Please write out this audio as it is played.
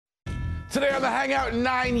Today on the Hangout,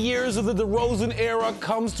 9 years of the DeRozan era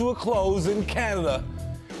comes to a close in Canada.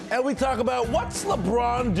 And we talk about what's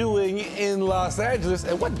LeBron doing in Los Angeles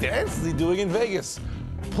and what dance is he doing in Vegas.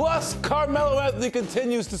 Plus, Carmelo Anthony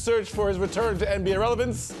continues to search for his return to NBA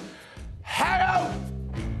relevance. Hangout!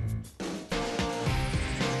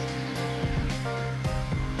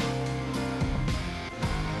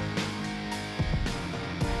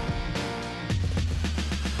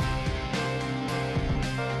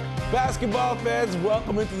 Basketball fans,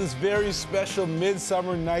 welcome into this very special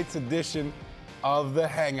Midsummer Nights edition of the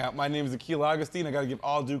Hangout. My name is Akil Augustine. I got to give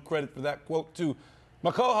all due credit for that quote to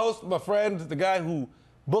my co-host, my friend, the guy who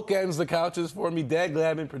bookends the couches for me, Dan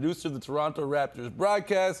Gladman, producer of the Toronto Raptors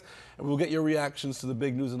broadcast. And we'll get your reactions to the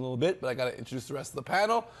big news in a little bit, but I got to introduce the rest of the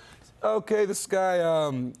panel. Okay, this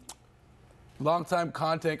guy, longtime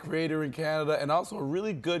content creator in Canada and also a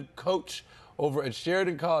really good coach over at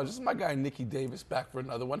Sheridan College. This is my guy, Nicky Davis, back for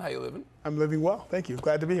another one. How you living? I'm living well, thank you.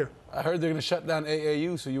 Glad to be here. I heard they're going to shut down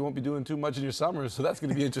AAU, so you won't be doing too much in your summers, so that's going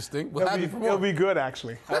to be interesting. We'll have you for more. It'll be good,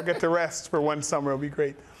 actually. I'll get to rest for one summer. It'll be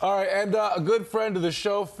great. All right, and a good friend of the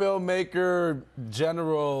show, filmmaker,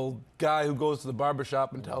 general guy who goes to the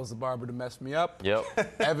barbershop and tells the barber to mess me up.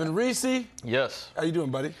 Yep. Evan Reese. Yes. How you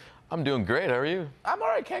doing, buddy? I'm doing great. How are you? I'm all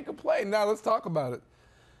right. Can't complain. Now, let's talk about it.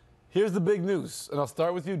 Here's the big news, and I'll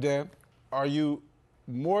start with you, Dan. Are you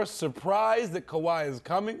more surprised that Kawhi is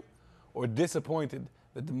coming or disappointed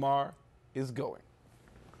that DeMar is going?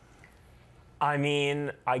 I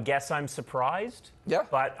mean, I guess I'm surprised, Yeah.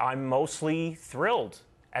 but I'm mostly thrilled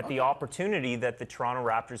at the opportunity that the Toronto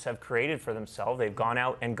Raptors have created for themselves. They've gone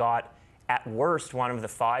out and got, at worst, one of the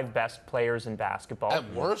 5 best players in basketball. At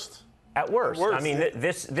worst? At worst. At worst, I mean, yeah.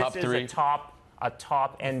 this Top is three. a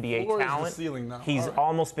top NBA Floor is the talent. ceiling now. He's All right.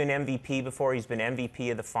 almost been MVP before. He's been MVP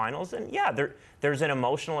of the finals. And yeah, there's an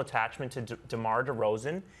emotional attachment to DeMar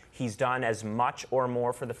DeRozan. He's done as much or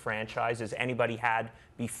more for the franchise as anybody had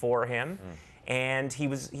before him. And he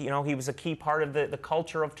was a key part of the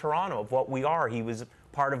culture of Toronto, of what we are. He was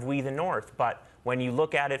part of We the North. But when you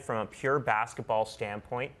look at it from a pure basketball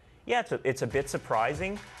standpoint, yeah, it's a bit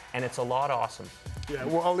surprising, and it's a lot awesome. Yeah,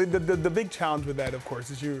 well, the big challenge with that, of course,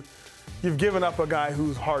 is you've given up a guy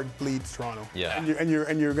whose heart bleeds Toronto. Yeah. And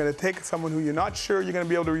you're going to take someone who you're not sure you're going to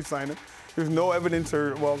be able to re-sign him. There's no evidence,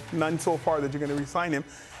 or well, none so far, that you're going to re-sign him.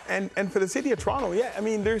 And for the city of Toronto, yeah, I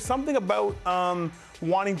mean, there's something about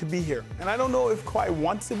wanting to be here. And I don't know if Kawhi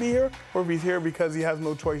wants to be here or if he's here because he has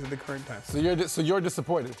no choice at the current time. So you're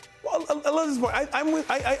disappointed? Well, a little disappointed.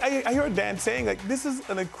 I heard Dan saying, like, this is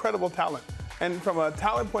an incredible talent. And from a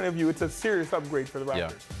talent point of view, it's a serious upgrade for the Raptors.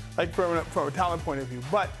 Yeah. Like, from a talent point of view.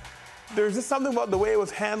 But there's just something about the way it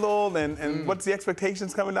was handled and what's the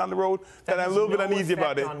expectations coming down the road that I'm a little bit uneasy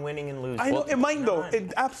about it. On winning and losing. I know, it might, though. None.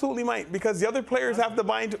 It absolutely might, because the other players have to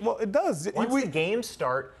buy into, well, it does. Once the games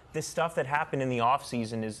start, this stuff that happened in the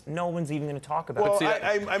offseason is no one's even going to talk about. Well, see,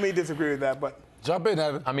 I may disagree with that, but. Jump in,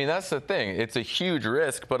 Evan. I mean, that's the thing. It's a huge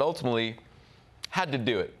risk, but ultimately, had to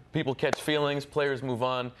do it. People catch feelings, players move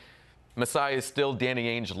on. Masai is still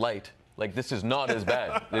Danny Ainge light. Like, this is not as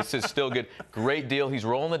bad. This is still good. Great deal. He's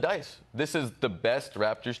rolling the dice. This is the best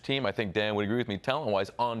Raptors team, I think Dan would agree with me,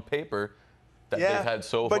 talent-wise, on paper, that they've had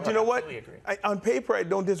so far. But you know what? Absolutely agree. On paper, I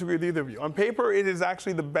don't disagree with either of you. On paper, it is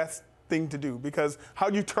actually the best thing to do, because how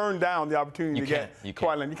do you turn down the opportunity to get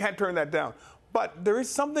Kawhi Leonard? You can't turn that down. But there is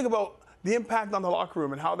something about the impact on the locker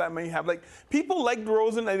room and how that may have. Like, people like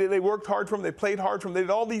DeRozan, they worked hard for him, they played hard for him, they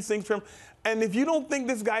did all these things for him. And if you don't think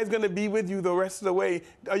this guy's going to be with you the rest of the way,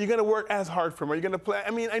 are you going to work as hard for him? Are you going to play? I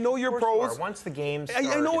mean, I know you're pros. Once the games start,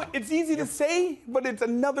 I know it's easy to say, but it's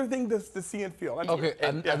another thing to see and feel. Okay,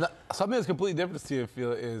 and something that's completely different to see and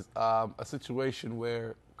feel is a situation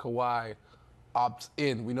where Kawhi opts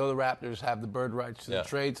in. We know the Raptors have the bird rights to the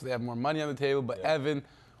trade, so they have more money on the table. But Evan,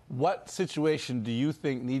 what situation do you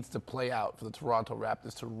think needs to play out for the Toronto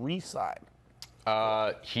Raptors to re-sign?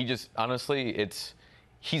 He just, honestly,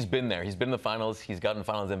 he's been there. He's been in the finals. He's gotten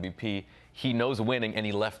finals MVP. He knows winning, and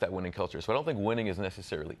he left that winning culture. So I don't think winning is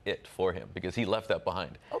necessarily it for him, because he left that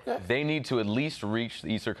behind. Okay. They need to at least reach the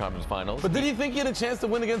Eastern Conference Finals. But did you think he had a chance to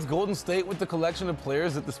win against Golden State with the collection of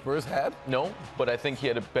players that the Spurs had? No, but I think he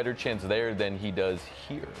had a better chance there than he does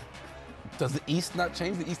here. Does the East not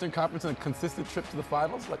change the Eastern Conference in a consistent trip to the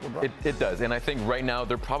finals like LeBron? It does, and I think right now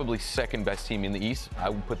they're probably second best team in the East. I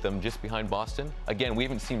would put them just behind Boston. Again, we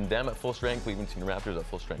haven't seen them at full strength. We haven't seen the Raptors at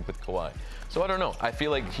full strength with Kawhi. So I don't know. I feel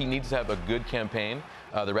like he needs to have a good campaign.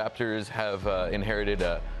 The Raptors have inherited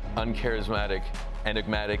an uncharismatic,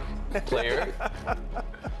 enigmatic player.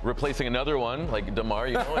 replacing another one like DeMar,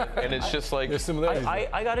 you know, and it's just like there's similarities.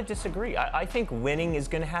 I got to disagree. I think winning is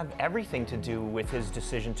going to have everything to do with his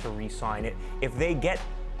decision to re-sign it. If they get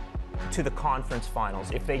to the conference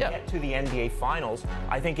finals, if they get to the NBA finals,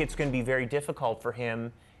 I think it's going to be very difficult for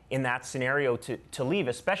him in that scenario to leave,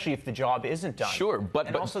 especially if the job isn't done. Sure,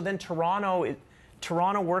 but also then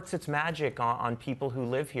Toronto works its magic on people who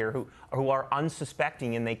live here, who are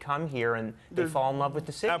unsuspecting, and they come here and they fall in love with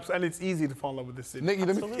the city. And it's easy to fall in love with the city. Nicky,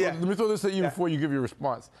 let me throw this at you before you give your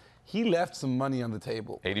response. He left some money on the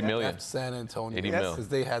table. $80 million. Left San Antonio. $80 million. Because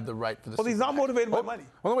they had the right for the Well, he's not motivated by money.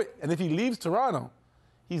 Well, wait. And if he leaves Toronto,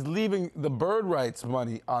 he's leaving the bird rights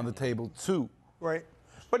money on the table, too. Right.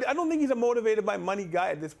 But I don't think he's a motivated by money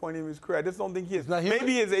guy at this point in his career. I just don't think he is.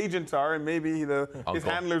 Maybe his agents are, and maybe his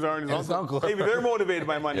handlers are, and his uncle. Maybe they're motivated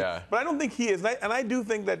by money. Yeah. But I don't think he is. And I do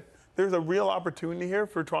think that there's a real opportunity here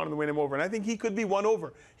for Toronto to win him over. And I think he could be won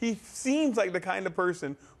over. He seems like the kind of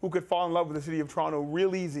person who could fall in love with the city of Toronto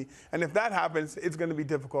real easy. And if that happens, it's going to be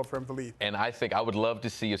difficult for him to leave. And I think I would love to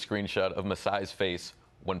see a screenshot of Masai's face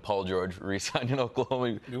when Paul George re-signed in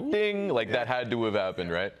Oklahoma. Ding! That had to have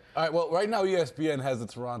happened, right? All right, well, right now ESPN has the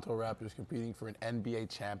Toronto Raptors competing for an NBA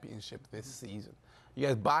championship this season. You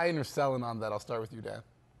guys buying or selling on that? I'll start with you, Dan.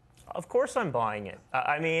 Of course I'm buying it.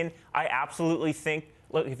 I mean, I absolutely think,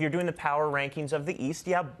 look, if you're doing the power rankings of the East,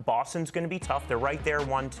 yeah, Boston's going to be tough. They're right there,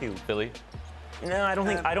 1-2. Philly? No, I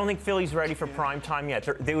don't think Philly's ready for prime time yet.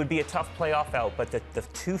 They would be a tough playoff out, but the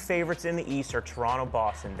two favorites in the East are Toronto,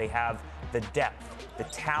 Boston. They have the depth, the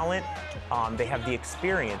talent, they have the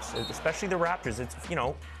experience, especially the Raptors. It's,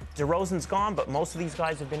 DeRozan's gone, but most of these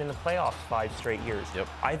guys have been in the playoffs 5 straight years. Yep.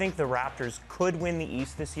 I think the Raptors could win the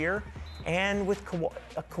East this year, and with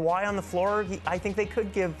Kawhi on the floor, I think they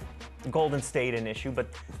could give Golden State an issue, but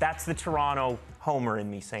that's the Toronto homer in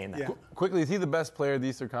me saying that. Yeah. Quickly, is he the best player in the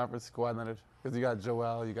Eastern Conference, Kawhi Leonard? Because you got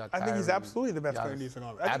Joel, you got Kyrie. I think he's absolutely the best player in the Eastern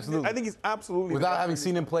Conference. Absolutely. I think he's absolutely Without the best having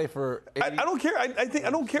seen him play for 80, I don't care. I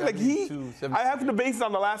don't care. 72, I have to base it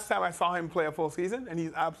on the last time I saw him play a full season, and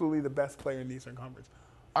he's absolutely the best player in the Eastern Conference.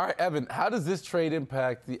 All right, Evan, how does this trade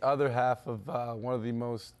impact the other half of one of the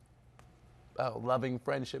most loving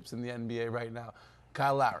friendships in the NBA right now,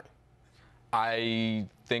 Kyle Lowry? I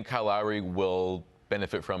think Kyle Lowry will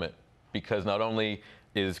benefit from it because not only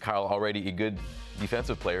is Kyle already a good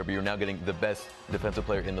defensive player, but you're now getting the best defensive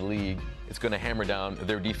player in the league. It's going to hammer down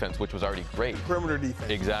their defense, which was already great. Perimeter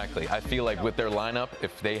defense. Exactly. I feel like with their lineup,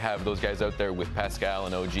 if they have those guys out there with Pascal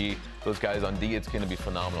and OG, those guys on D, it's going to be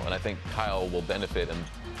phenomenal. And I think Kyle will benefit and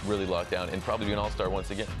really lock down and probably be an all-star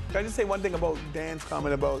once again. Can I just say one thing about Dan's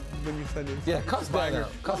comment about when you said it's cuss Dan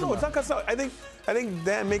out. No, it's not cuss out. I think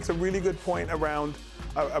Dan makes a really good point around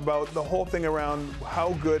about the whole thing around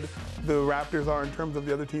how good the Raptors are in terms of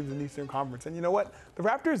the other teams in the Eastern Conference. And you know what? The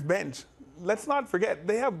Raptors bench, let's not forget,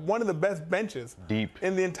 they have one of the best benches deep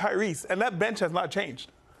in the entire East, and that bench has not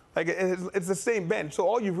changed. Like it's the same bench, so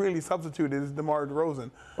all you've really substituted is DeMar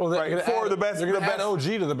DeRozan, right? For the best. They're going to add OG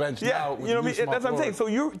to the bench now. You know what I mean? That's what I'm saying.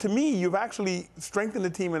 So to me, you've actually strengthened the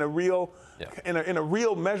team in a real, in a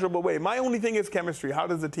real measurable way. My only thing is chemistry. How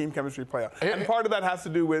does the team chemistry play out? And part of that has to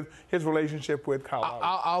do with his relationship with Kyle Lowry.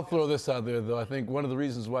 I'll throw this out there though. I think one of the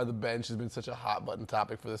reasons why the bench has been such a hot button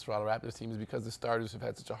topic for this Toronto Raptors team is because the starters have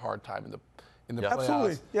had such a hard time in the playoffs.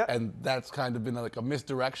 Absolutely. Yeah. And that's kind of been like a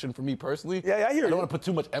misdirection for me personally. Yeah, I hear you. I don't want to put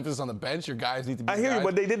too much emphasis on the bench. Your guys need to be I hear you,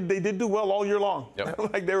 but they did do well all year long.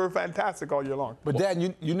 Yep. Like they were fantastic all year long. But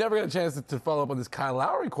Dan, you never got a chance to follow up on this Kyle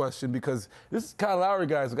Lowry question because this Kyle Lowry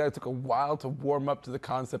guy is a guy who took a while to warm up to the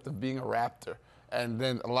concept of being a Raptor. And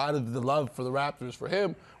then a lot of the love for the Raptors for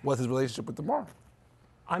him was his relationship with DeMar.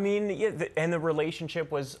 I mean, and the relationship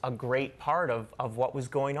was a great part of what was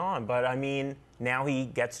going on. But, I mean, now he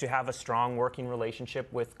gets to have a strong working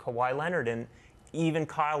relationship with Kawhi Leonard. And even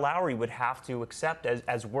Kyle Lowry would have to accept,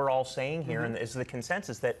 as we're all saying here, and is the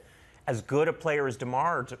consensus, that as good a player as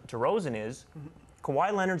DeMar DeRozan is,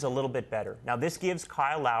 Kawhi Leonard's a little bit better. Now, this gives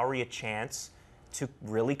Kyle Lowry a chance to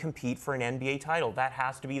really compete for an NBA title. That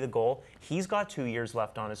has to be the goal. He's got 2 years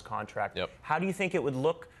left on his contract. Yep. How do you think it would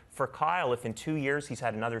look for Kyle if in 2 years he's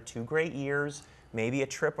had another 2 great years, maybe a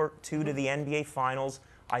trip or two to the NBA Finals?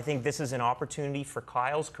 I think this is an opportunity for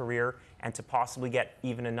Kyle's career and to possibly get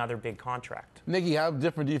even another big contract. Nicky, how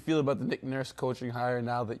different do you feel about the Nick Nurse coaching hire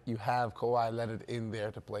now that you have Kawhi Leonard in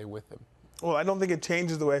there to play with him? Well, I don't think it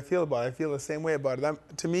changes the way I feel about it. I feel the same way about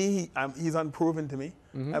it. To me, he's unproven to me.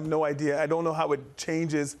 I have no idea. I don't know how it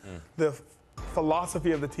changes the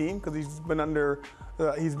philosophy of the team because he's been under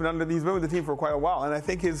He's been with the team for quite a while, and I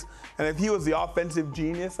think and if he was the offensive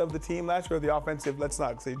genius of the team last year, or the offensive, let's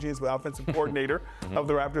not say genius, but offensive coordinator of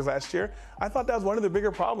the Raptors last year, I thought that was one of the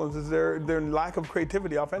bigger problems is their lack of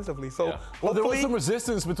creativity offensively. So well, there was some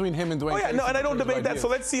resistance between him and Dwayne. Oh yeah, no, and I don't debate that. Ideas. So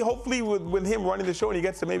let's see. Hopefully, with him running the show and he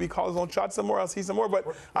gets to maybe call his own shots some more, I'll see some more. But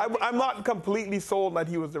I'm not completely sold that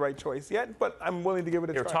he was the right choice yet. But I'm willing to give it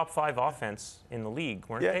a try. They were top 5 offense in the league,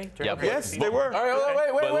 weren't they? Yes, they were. All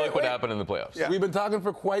right, wait. But look what happened in the playoffs. Yeah. We've been talking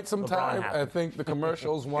for quite some time. I think the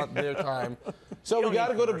commercials want their time. So we got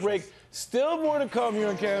to go to break. Still more to come here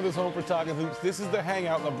on Canada's Home for Talking Hoops. This is the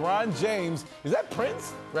Hangout. LeBron James. Is that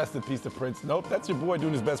Prince? Rest in peace to Prince. Nope, that's your boy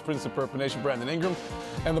doing his best Prince impersonation, Brandon Ingram.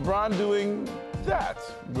 And LeBron doing that.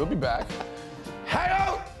 We'll be back.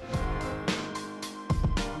 Hangout!